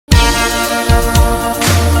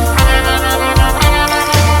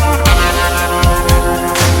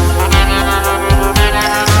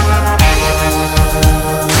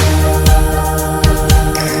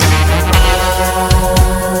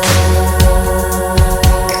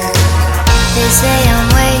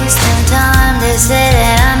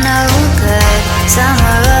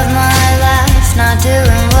Summer of my life, not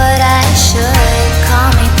doing what I should.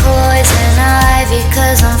 Call me poison ivy,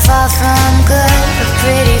 cause I'm far from good, but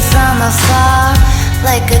pretty from afar,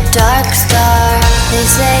 like a dark star. They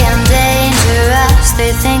say I'm dangerous,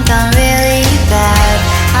 they think I'm really bad.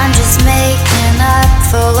 I'm just making up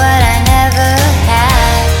for what I never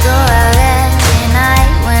had. Go out every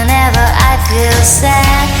night whenever I feel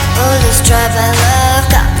sad. Oh, this drive I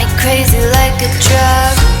love got me crazy like a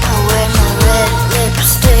drug. I wear my red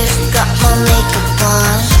lipstick, got my makeup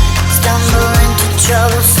on, stumble into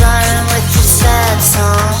trouble, siren with a sad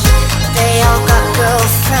song. They all got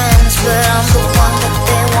girlfriends, but I'm the one that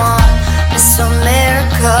they want. Miss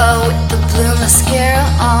America with the blue mascara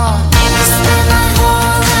on. I spend my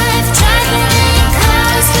whole life driving in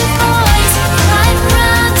cars with boys, riding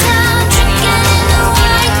around town, drinking in the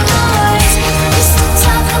white noise. Used to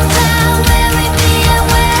talk about where we be and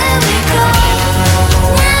where we go.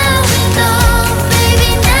 Now we know,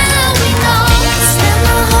 baby, now we know. Spend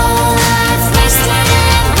my whole life wasted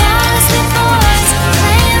in cars with boys,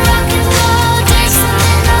 playing rock and roll, dancing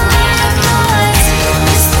in the white noise.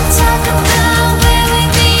 Used to talk about where we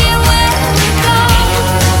be and where we go.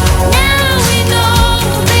 Now we know,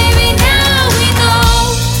 baby, now we know.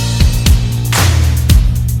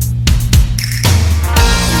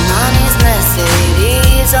 Money's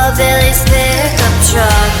Mercedes or Billy's pickup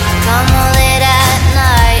truck, come home late at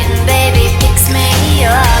night and baby picks me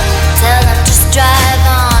up. Tell him just drive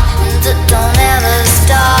on and don't ever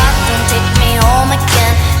stop. Don't take me home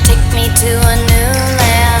again, take me to a new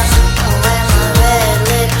land. I wear my red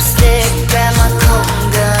lipstick, grab my coat and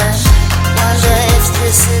gun. Wonder if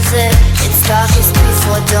this is it, it's darkest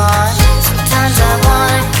before dawn. Sometimes I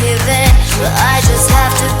wanna give in, but I just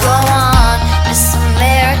have to go on. Miss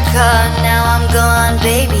America, now I'm gone,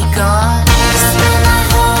 baby, gone. I spend my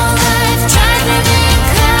whole life driving in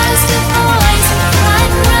cars with boys,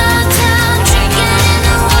 riding around town, drinking in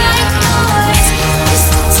the white noise. Used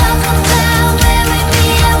to talk about where we be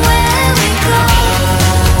and where we go.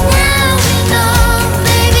 Now we know,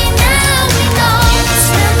 baby, now we know.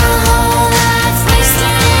 Spend my whole life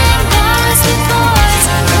wasted in cars with boys,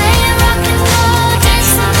 playing rock and roll,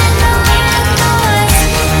 dancing in the white noise.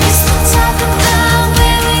 Used to talk about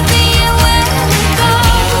where we be and where we go.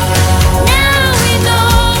 Now we know,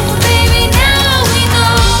 baby, now we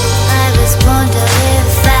know. I was born to live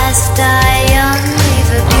fast, die young, leave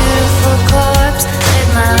a beautiful corpse, live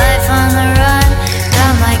my life on the run.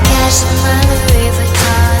 Got my cash and my Louis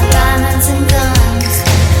Vuitton, diamonds and guns.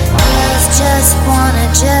 Girls just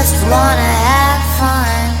wanna have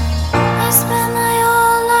fun. I spent my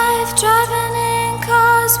whole life driving in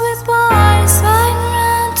cars with boys, riding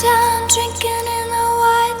around town, drinking in the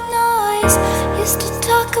white noise. Used to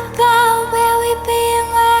talk about